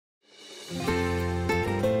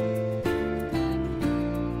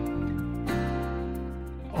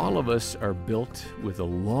All of us are built with a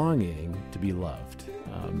longing to be loved.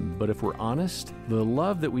 But if we're honest, the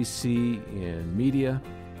love that we see in media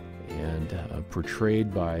and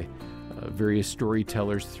portrayed by various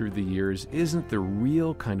storytellers through the years isn't the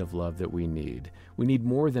real kind of love that we need. We need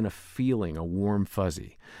more than a feeling, a warm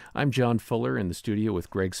fuzzy. I'm John Fuller in the studio with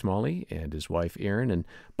Greg Smalley and his wife Erin, and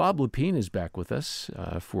Bob Lepine is back with us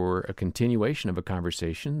for a continuation of a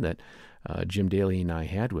conversation that Jim Daly and I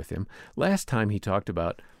had with him. Last time he talked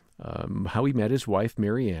about how he met his wife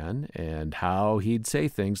Marianne and how he'd say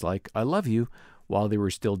things like, "I love you," while they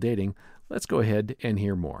were still dating. Let's go ahead and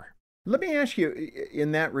hear more. Let me ask you,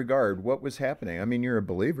 in that regard, what was happening? I mean, you're a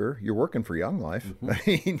believer. You're working for Young Life. Mm-hmm. I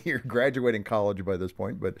mean, you're graduating college by this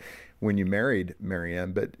point, but when you married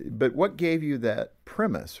Marianne, but what gave you that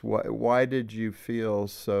premise? Why did you feel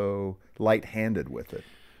so light-handed with it?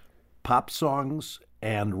 Pop songs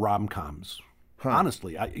and rom-coms. Huh.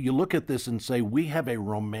 Honestly, you look at this and say, we have a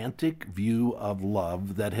romantic view of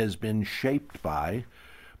love that has been shaped by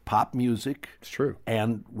pop music. It's true.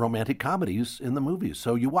 And romantic comedies in the movies.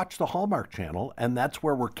 So you watch the Hallmark Channel, and that's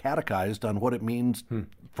where we're catechized on what it means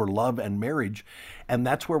for love and marriage. And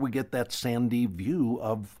that's where we get that sandy view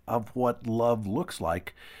of what love looks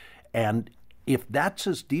like. And if that's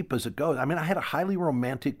as deep as it goes, I mean, I had a highly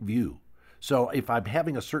romantic view. So if I'm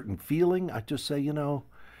having a certain feeling, I just say,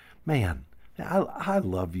 man, I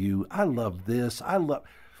love you. I love this.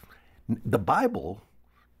 The Bible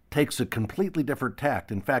takes a completely different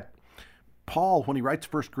tact. In fact, Paul, when he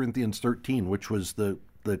writes 1 Corinthians 13, which was the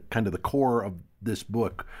kind of the core of this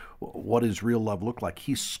book, what does real love look like?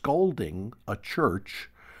 He's scolding a church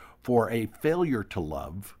for a failure to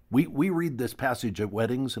love. We read this passage at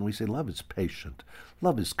weddings and we say, love is patient,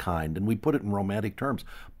 love is kind, and we put it in romantic terms.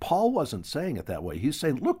 Paul wasn't saying it that way. He's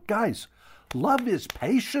saying, look, guys, love is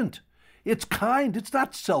patient. It's kind. It's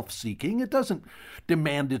not self-seeking. It doesn't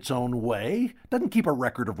demand its own way. It doesn't keep a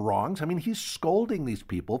record of wrongs. I mean, he's scolding these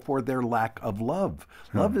people for their lack of love.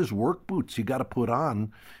 Love is work boots you got to put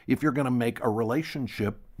on if you're going to make a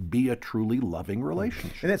relationship be a truly loving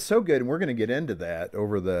relationship. And it's so good, and we're going to get into that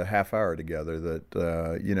over the half hour together,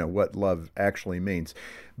 that, what love actually means.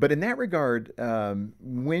 But in that regard,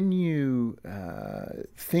 when you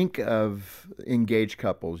think of engaged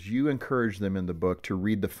couples, you encourage them in the book to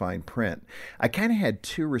read the fine print. I kind of had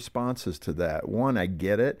two responses to that. One, I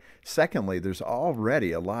get it. Secondly, there's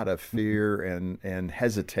already a lot of fear and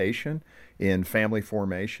hesitation in family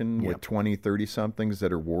formation with 20, 30-somethings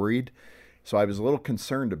that are worried. So I was a little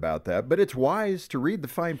concerned about that, but it's wise to read the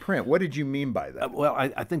fine print. What did you mean by that? Well,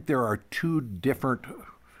 I think there are two different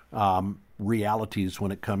realities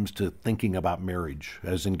when it comes to thinking about marriage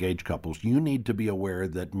as engaged couples. You need to be aware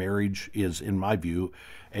that marriage is, in my view,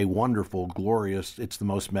 a wonderful, glorious, it's the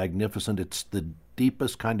most magnificent, it's the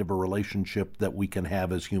deepest kind of a relationship that we can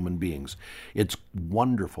have as human beings. It's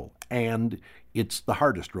wonderful, and it's the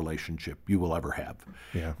hardest relationship you will ever have.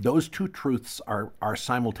 Yeah. Those two truths are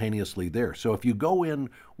simultaneously there. So if you go in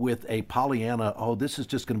with a Pollyanna, this is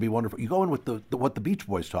just going to be wonderful, you go in with what the Beach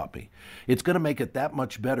Boys taught me. It's going to make it that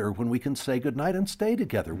much better when we can say goodnight and stay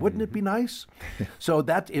together. Wouldn't it be nice? So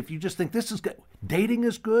that if you just think this is good, dating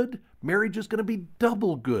is good, marriage is going to be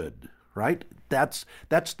double good. Right? That's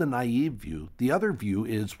the naive view. The other view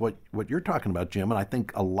is what you're talking about, Jim, and I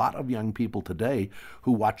think a lot of young people today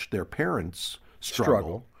who watch their parents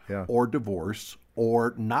struggle. Yeah. Or divorce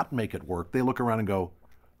or not make it work, they look around and go,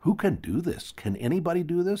 who can do this? Can anybody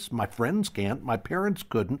do this? My friends can't. My parents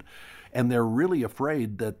couldn't. And they're really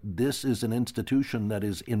afraid that this is an institution that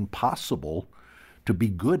is impossible to be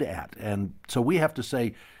good at. And so we have to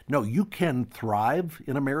say, no, you can thrive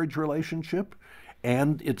in a marriage relationship,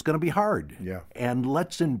 and it's going to be hard. Yeah. And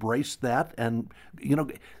let's embrace that. And,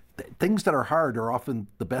 things that are hard are often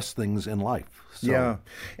the best things in life. So. Yeah.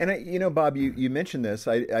 And, Bob, you mentioned this.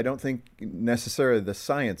 I don't think necessarily the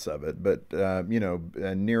science of it, but,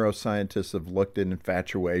 neuroscientists have looked at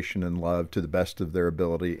infatuation and love to the best of their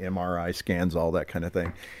ability, MRI scans, all that kind of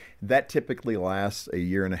thing. That typically lasts a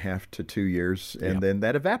year and a half to 2 years, and then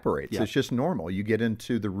that evaporates. It's just normal. You get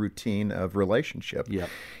into the routine of relationship.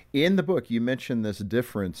 In the book, you mentioned this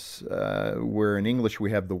difference where in English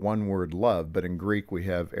we have the one word love, but in Greek we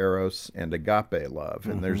have eros and agape love,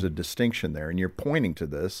 and there's a distinction there, and you're pointing to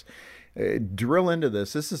this. Drill into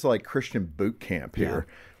this. This is like Christian boot camp here,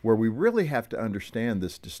 where we really have to understand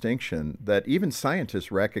this distinction that even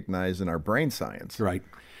scientists recognize in our brain science. Right.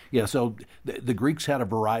 Yeah, so the Greeks had a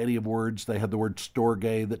variety of words. They had the word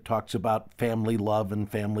storge that talks about family love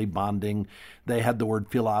and family bonding. They had the word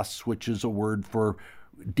philos, which is a word for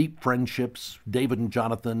deep friendships. David and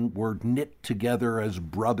Jonathan were knit together as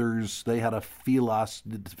brothers. They had a philos,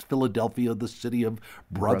 Philadelphia, the city of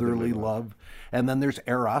brotherly love. And then there's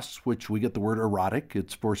eros, which we get the word erotic.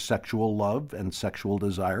 It's for sexual love and sexual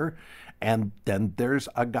desire. And then there's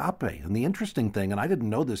agape. And the interesting thing, and I didn't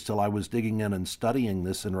know this till I was digging in and studying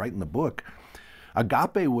this and writing the book,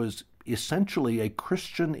 agape was essentially a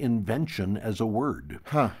Christian invention as a word.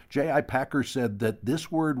 J.I. Packer said that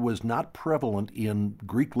this word was not prevalent in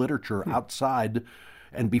Greek literature outside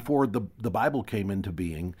and before the Bible came into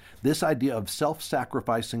being. This idea of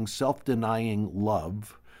self-sacrificing, self-denying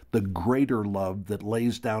love, the greater love that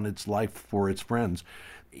lays down its life for its friends,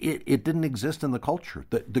 it didn't exist in the culture.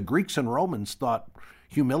 The Greeks and Romans thought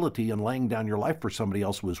humility and laying down your life for somebody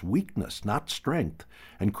else was weakness, not strength.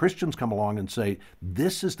 And Christians come along and say,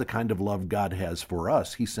 this is the kind of love God has for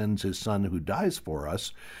us. He sends his son who dies for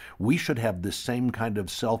us. We should have this same kind of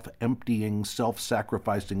self-emptying,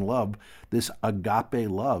 self-sacrificing love, this agape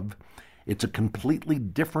love. It's a completely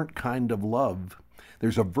different kind of love.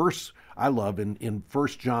 There's a verse I love in 1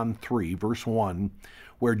 John 3, verse 1,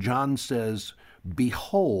 where John says,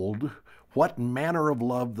 "Behold, what manner of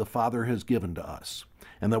love the Father has given to us."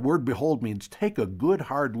 And that word behold means take a good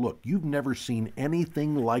hard look. You've never seen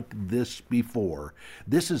anything like this before.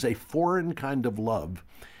 This is a foreign kind of love.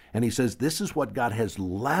 And he says, this is what God has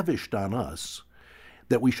lavished on us,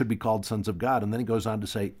 that we should be called sons of God. And then he goes on to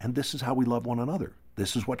say, and this is how we love one another.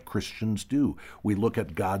 This is what Christians do. We look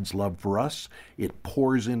at God's love for us. It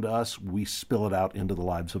pours into us. We spill it out into the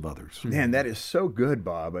lives of others. Man, that is so good,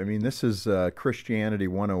 Bob. I mean, this is Christianity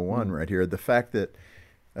 101 right here. The fact that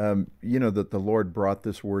that the Lord brought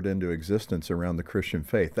this word into existence around the Christian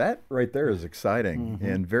faith. That right there is exciting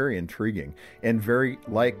and very intriguing and very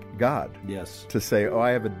like God. Yes. To say, oh,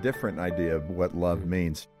 I have a different idea of what love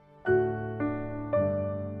means.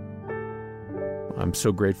 I'm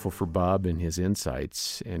so grateful for Bob and his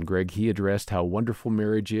insights. And Greg, he addressed how wonderful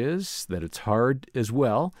marriage is, that it's hard as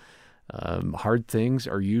well. Hard things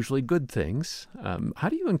are usually good things. How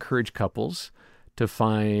do you encourage couples to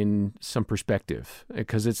find some perspective?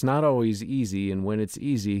 Because it's not always easy, and when it's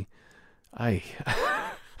easy,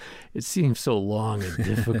 it seems so long and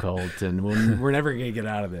difficult, and we're never going to get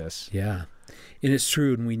out of this. Yeah, and it's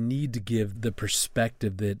true, and we need to give the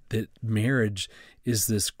perspective that marriage is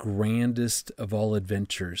this grandest of all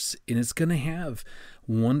adventures, and it's going to have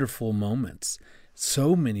wonderful moments,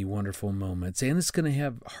 so many wonderful moments, and it's going to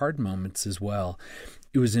have hard moments as well.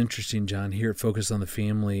 It was interesting, John, here at Focus on the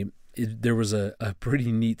Family, there was a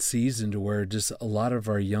pretty neat season to where just a lot of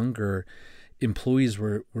our younger employees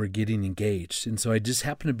were getting engaged. And so I just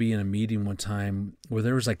happened to be in a meeting one time where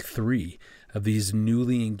there was like 3 of these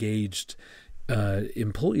newly engaged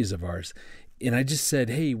employees of ours. And I just said,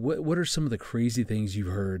 hey, what are some of the crazy things you've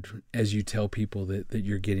heard as you tell people that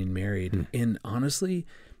you're getting married? And honestly,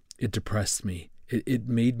 it depressed me. It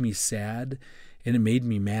made me sad, and it made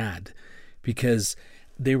me mad, because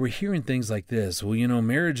they were hearing things like this. Well,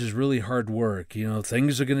 marriage is really hard work.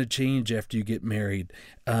 Things are going to change after you get married.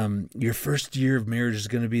 Your first year of marriage is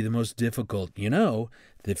going to be the most difficult.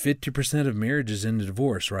 That 50% of marriages end in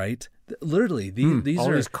divorce, right? Literally, these all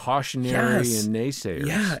are these cautionary and naysayers.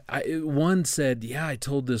 Yeah, one said, I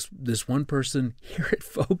told this one person here at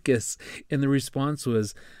Focus, and the response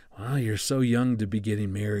was, "Wow, you're so young to be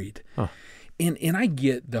getting married." Huh. And I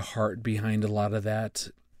get the heart behind a lot of that.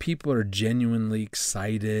 People are genuinely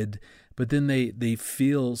excited, but then they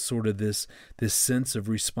feel sort of this sense of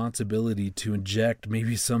responsibility to inject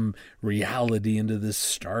maybe some reality into this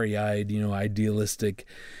starry-eyed, idealistic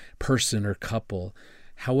person or couple.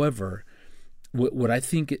 However, what I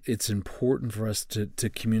think it's important for us to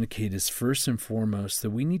communicate is, first and foremost,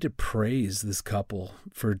 that we need to praise this couple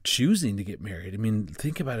for choosing to get married. I mean,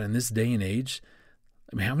 think about it in this day and age.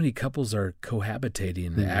 I mean, how many couples are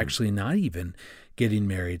cohabitating, actually not even getting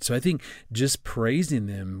married? So I think just praising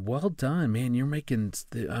them, well done, man, you're making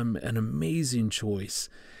an amazing choice.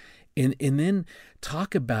 And then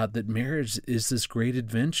talk about that marriage is this great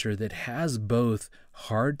adventure that has both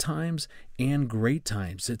hard times and great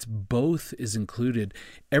times. It's both is included.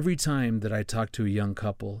 Every time that I talk to a young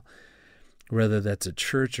couple, whether that's at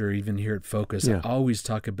church or even here at Focus, I always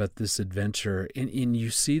talk about this adventure, and you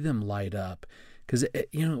see them light up. Because,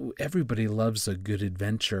 everybody loves a good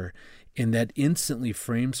adventure, and that instantly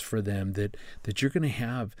frames for them that you're going to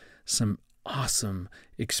have some awesome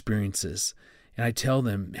experiences. And I tell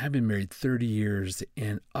them, I've been married 30 years,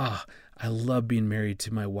 and I I love being married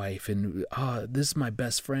to my wife, and this is my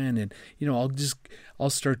best friend, and I'll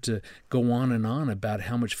start to go on and on about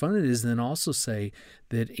how much fun it is, and then also say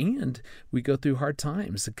that, and we go through hard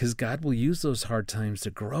times because God will use those hard times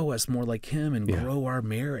to grow us more like Him and grow our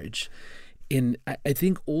marriage. And I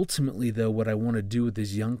think ultimately, though, what I want to do with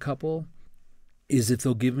this young couple is, if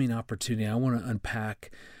they'll give me an opportunity, I want to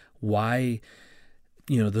unpack why,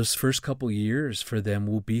 those first couple years for them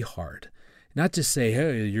will be hard. Not to say,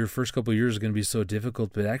 hey, your first couple of years is going to be so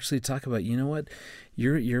difficult, but actually talk about,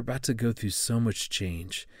 you're about to go through so much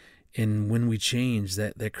change. And when we change,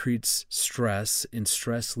 that creates stress, and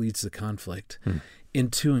stress leads to conflict.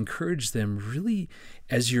 And to encourage them, really,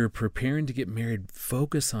 as you're preparing to get married,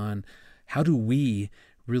 focus on how do we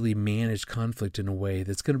really manage conflict in a way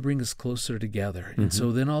that's going to bring us closer together. And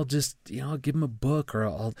so then I'll just, I'll give them a book, or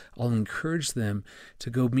I'll encourage them to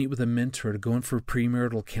go meet with a mentor, to go in for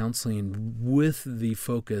premarital counseling with the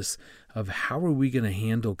focus of how are we going to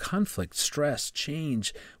handle conflict, stress,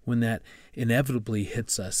 change when that inevitably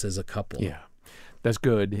hits us as a couple. Yeah. That's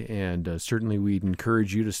good, and certainly we'd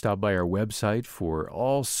encourage you to stop by our website for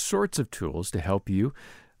all sorts of tools to help you,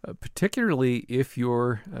 particularly if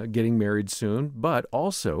you're getting married soon, but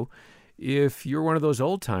also if you're one of those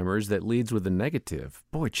old-timers that leads with the negative.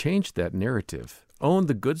 Boy, change that narrative. Own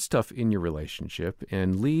the good stuff in your relationship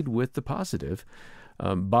and lead with the positive.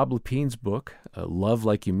 Bob Lepine's book, Love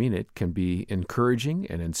Like You Mean It, can be encouraging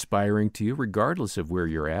and inspiring to you regardless of where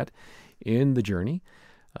you're at in the journey.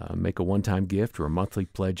 Make a one-time gift or a monthly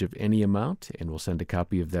pledge of any amount, and we'll send a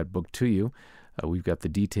copy of that book to you. We've got the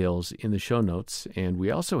details in the show notes, and we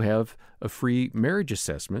also have a free marriage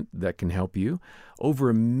assessment that can help you. Over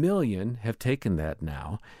 1 million have taken that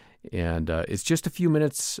now, and it's just a few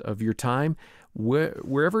minutes of your time.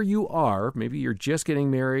 Wherever you are, maybe you're just getting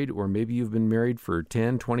married, or maybe you've been married for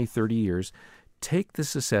 10, 20, 30 years, take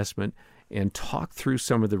this assessment and talk through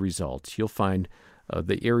some of the results. You'll find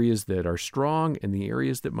the areas that are strong and the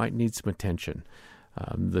areas that might need some attention.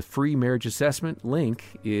 The free marriage assessment link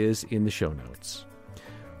is in the show notes.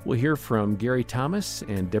 We'll hear from Gary Thomas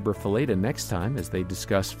and Deborah Fileta next time as they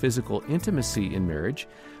discuss physical intimacy in marriage.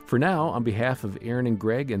 For now, on behalf of Aaron and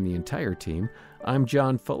Greg and the entire team, I'm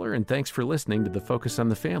John Fuller, and thanks for listening to the Focus on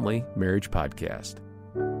the Family Marriage Podcast.